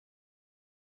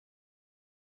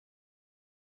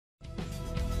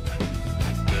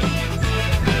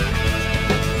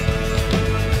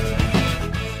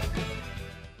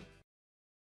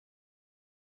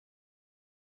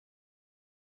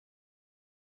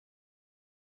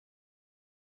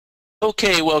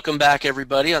Okay, welcome back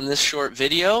everybody. On this short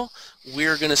video,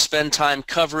 we're going to spend time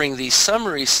covering the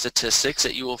summary statistics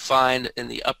that you will find in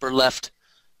the upper left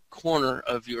corner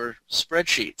of your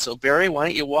spreadsheet. So Barry, why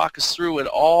don't you walk us through what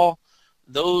all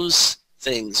those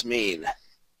things mean?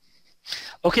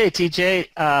 Okay, TJ.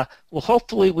 Well,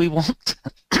 hopefully we won't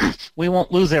we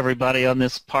won't lose everybody on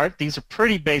this part. These are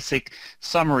pretty basic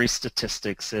summary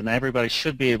statistics, and everybody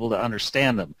should be able to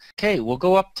understand them. Okay, we'll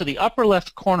go up to the upper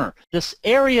left corner. This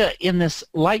area in this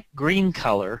light green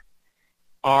color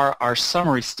are our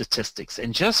summary statistics.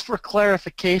 And just for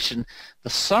clarification, the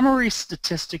summary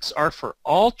statistics are for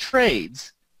all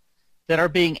trades that are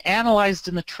being analyzed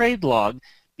in the trade log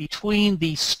between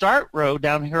the start row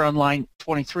down here on line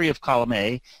 23 of column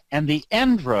A and the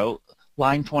end row,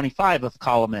 line 25 of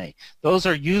column A. Those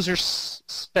are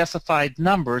user-specified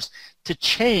numbers to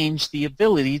change the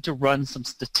ability to run some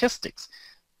statistics.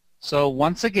 So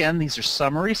once again, these are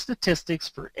summary statistics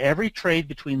for every trade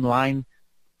between line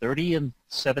 30 and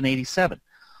 787.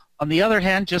 On the other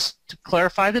hand, just to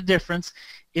clarify the difference,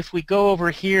 if we go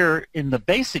over here in the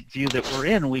basic view that we're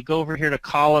in, we go over here to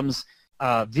columns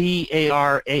V,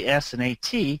 AR, AS, and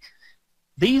AT,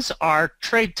 these are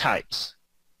trade types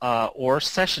or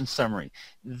session summary.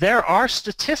 There are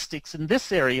statistics in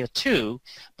this area too,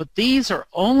 but these are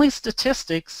only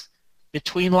statistics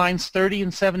between lines 30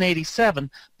 and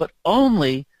 787, but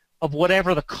only of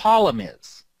whatever the column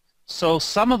is. So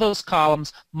some of those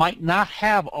columns might not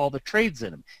have all the trades in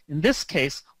them. In this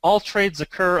case, all trades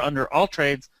occur under all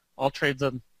trades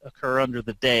occur under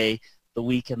the day, the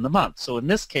week, and the month. So in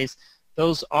this case,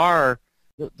 those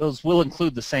will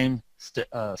include the same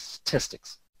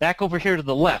statistics. Back over here to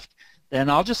the left, then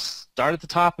I'll just start at the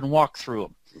top and walk through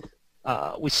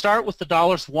them. We start with the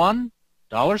dollars won,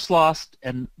 dollars lost,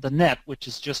 and the net, which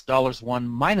is just dollars won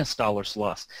minus dollars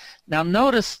lost. Now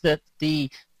notice that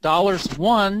the dollars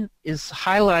won is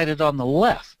highlighted on the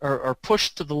left, or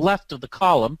pushed to the left of the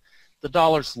column. The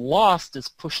dollars lost is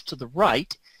pushed to the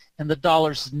right, and the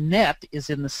dollars net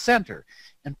is in the center.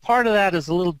 And part of that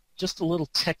is just a little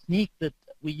technique that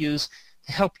we use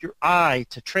to help your eye,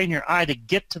 to train your eye to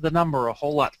get to the number a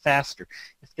whole lot faster.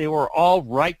 If they were all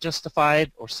right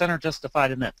justified or center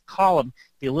justified in that column,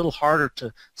 it'd be a little harder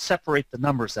to separate the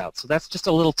numbers out. So that's just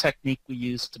a little technique we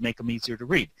use to make them easier to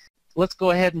read. Let's go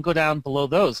ahead and go down below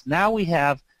those. Now we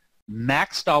have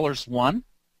max dollars won,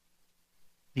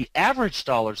 the average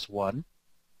dollars won.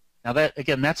 Now that,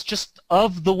 again, that's just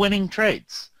of the winning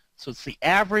trades. So it's the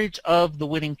average of the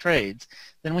winning trades.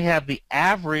 Then we have the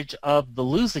average of the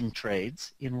losing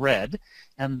trades in red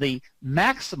and the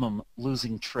maximum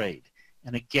losing trade.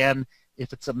 And again,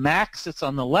 if it's a max, it's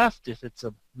on the left. If it's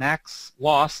a max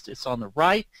lost, it's on the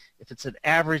right. If it's an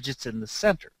average, it's in the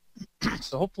center.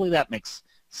 So hopefully that makes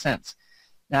sense.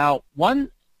 Now, one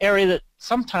area that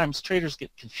sometimes traders get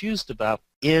confused about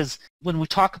is when we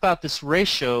talk about this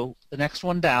ratio, the next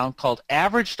one down, called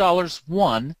average dollars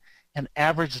won and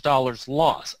average dollars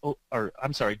lost, or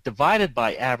I'm sorry, divided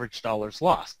by average dollars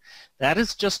lost. That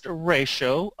is just a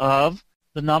ratio of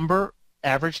the number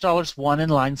average dollars won in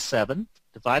line 7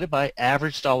 divided by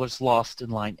average dollars lost in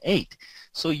line 8.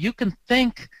 So you can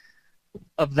think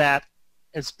of that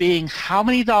as being how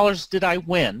many dollars did I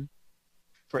win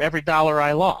for every dollar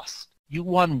I lost. You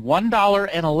won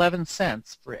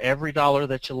 $1.11 for every dollar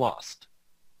that you lost.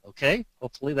 Okay?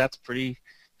 Hopefully that's pretty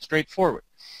straightforward.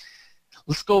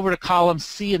 Let's go over to column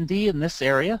C and D in this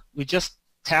area. We just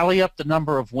tally up the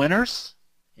number of winners,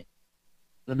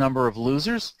 the number of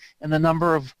losers, and the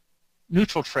number of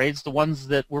neutral trades, the ones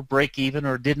that were break even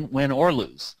or didn't win or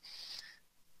lose.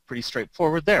 Pretty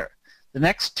straightforward there. The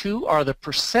next two are the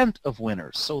percent of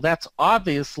winners. So that's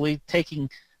obviously taking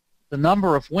the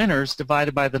number of winners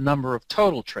divided by the number of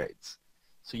total trades.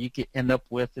 So you can end up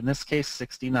with, in this case,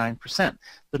 69%.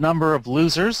 The number of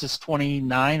losers is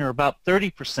 29, or about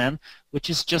 30%, which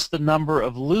is just the number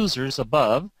of losers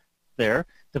above there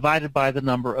divided by the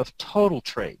number of total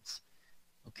trades.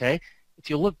 Okay? If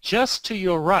you look just to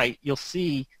your right, you'll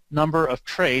see number of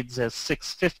trades as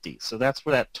 650. So that's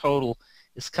where that total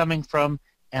is coming from,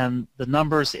 and the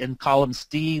numbers in columns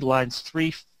D, lines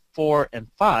 3, 4, and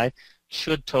 5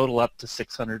 should total up to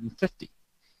 650.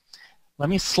 Let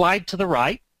me slide to the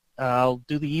right. I'll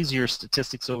do the easier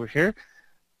statistics over here.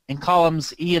 In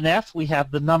columns E and F, we have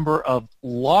the number of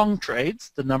long trades,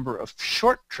 the number of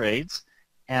short trades,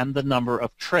 and the number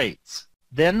of trades.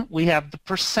 Then we have the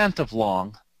percent of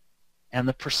long and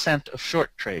the percent of short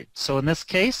trade. So in this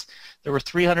case, there were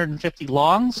 350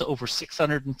 longs over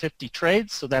 650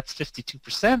 trades, so that's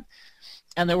 52%.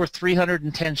 And there were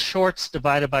 310 shorts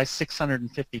divided by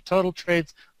 650 total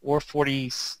trades, or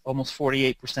almost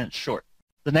 48% short.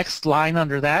 The next line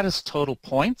under that is total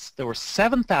points. There were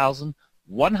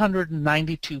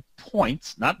 7,192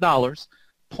 points, not dollars,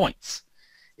 points.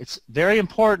 It's very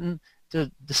important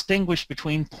to distinguish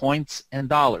between points and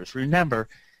dollars. Remember,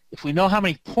 if we know how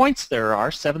many points there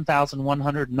are,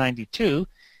 7,192,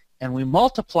 and we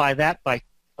multiply that by,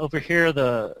 over here,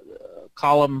 the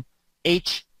column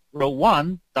H, row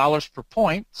 1, dollars per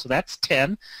point, so that's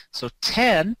 10. So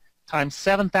 10 times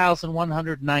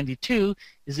 7,192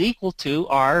 is equal to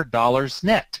our dollars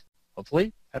net.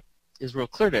 Hopefully that is real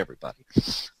clear to everybody.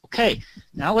 Okay,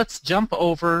 now let's jump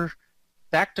over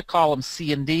back to column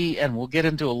C and D, and we'll get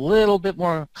into a little bit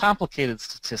more complicated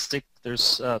statistic.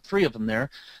 There's 3 of them there.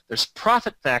 There's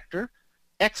profit factor,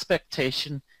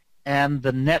 expectation, and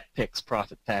the net picks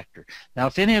profit factor. Now,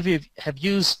 if any of you have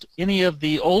used any of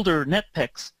the older net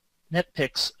picks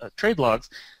trade logs,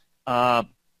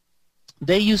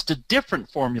 they used a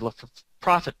different formula for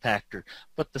profit factor,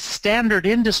 but the standard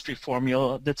industry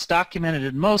formula that's documented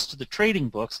in most of the trading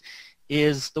books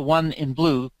is the one in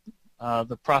blue,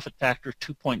 the profit factor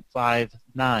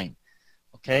 2.59.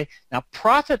 Okay, now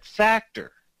profit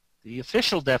factor, the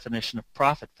official definition of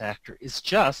profit factor, is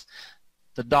just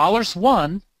the dollars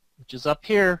won, which is up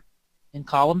here in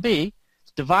column B,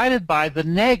 divided by the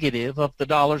negative of the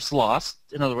dollars lost.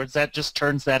 In other words, that just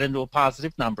turns that into a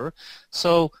positive number.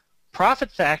 So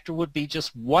profit factor would be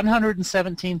just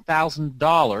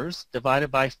 $117,000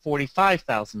 divided by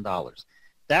 $45,000.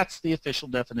 That's the official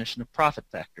definition of profit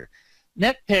factor.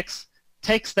 Net picks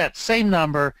takes that same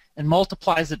number and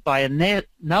multiplies it by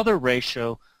another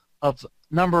ratio of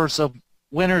numbers of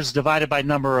winners divided by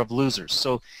number of losers.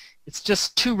 So it's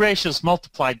just 2 ratios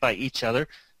multiplied by each other.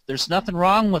 There's nothing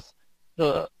wrong with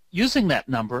using that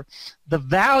number. The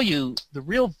value, the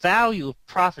real value of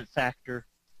profit factor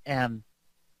and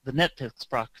the net picks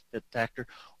profit factor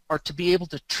are to be able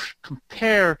to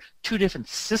compare 2 different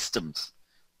systems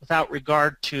without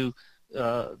regard to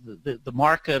the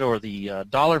market or the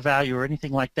dollar value or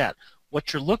anything like that.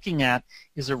 What you're looking at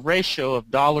is a ratio of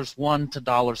dollars won to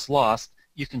dollars lost.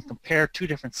 You can compare 2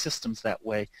 different systems that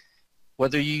way.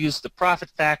 Whether you use the profit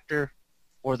factor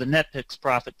or the net picks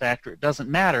profit factor, it doesn't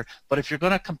matter. But if you're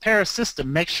going to compare a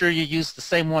system, make sure you use the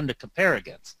same one to compare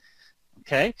against.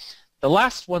 Okay? The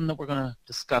last one that we're going to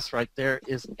discuss right there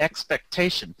is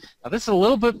expectation. Now this is a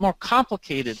little bit more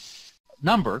complicated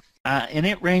number, and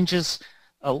it ranges,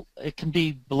 it can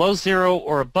be below 0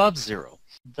 or above 0.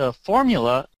 The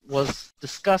formula was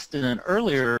discussed in an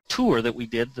earlier tour that we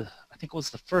did, I think it was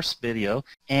the first video,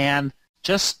 and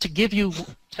just to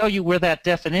tell you where that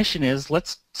definition is,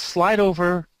 let's slide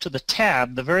over to the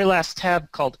tab, the very last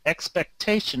tab called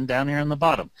expectation down here on the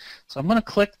bottom. So I'm going to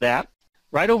click that.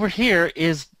 Right over here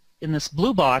is, in this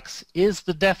blue box, is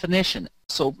the definition.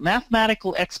 So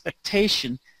mathematical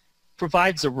expectation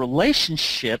provides a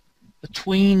relationship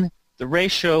between the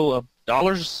ratio of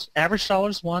dollars, average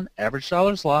dollars won, average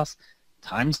dollars lost,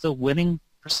 times the winning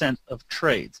percent of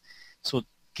trades. So it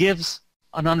gives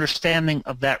an understanding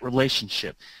of that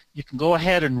relationship. You can go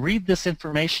ahead and read this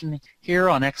information here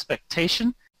on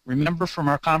expectation. Remember from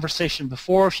our conversation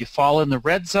before, if you fall in the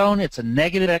red zone, it's a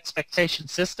negative expectation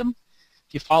system.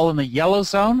 If you fall in the yellow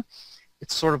zone,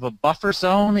 it's sort of a buffer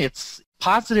zone. It's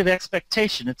positive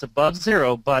expectation. It's above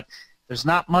 0, but there's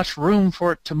not much room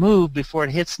for it to move before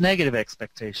it hits negative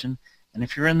expectation. And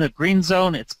if you're in the green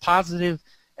zone, it's positive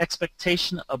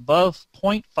expectation above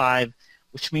 0.5,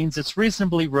 which means it's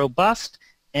reasonably robust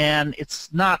and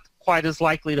it's not quite as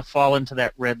likely to fall into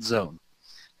that red zone.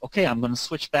 Okay, I'm going to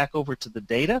switch back over to the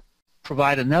data,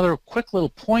 provide another quick little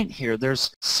point here.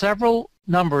 There's several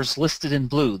numbers listed in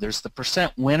blue. There's the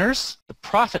percent winners, the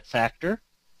profit factor,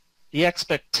 the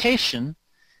expectation,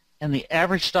 and the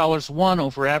average dollars won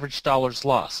over average dollars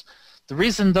lost. The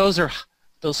reason those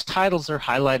titles are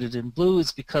highlighted in blue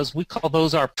is because we call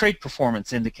those our trade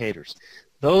performance indicators.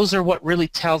 Those are what really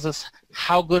tells us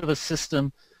how good of a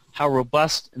system, how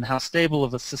robust and how stable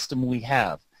of a system we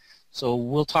have. So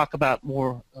we'll talk about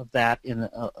more of that in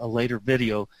a later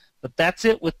video. But that's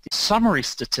it with the summary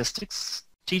statistics.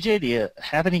 TJ, do you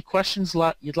have any questions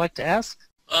you'd like to ask?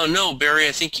 No, Barry,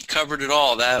 I think you covered it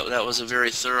all. That was a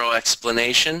very thorough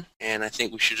explanation, and I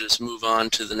think we should just move on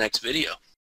to the next video.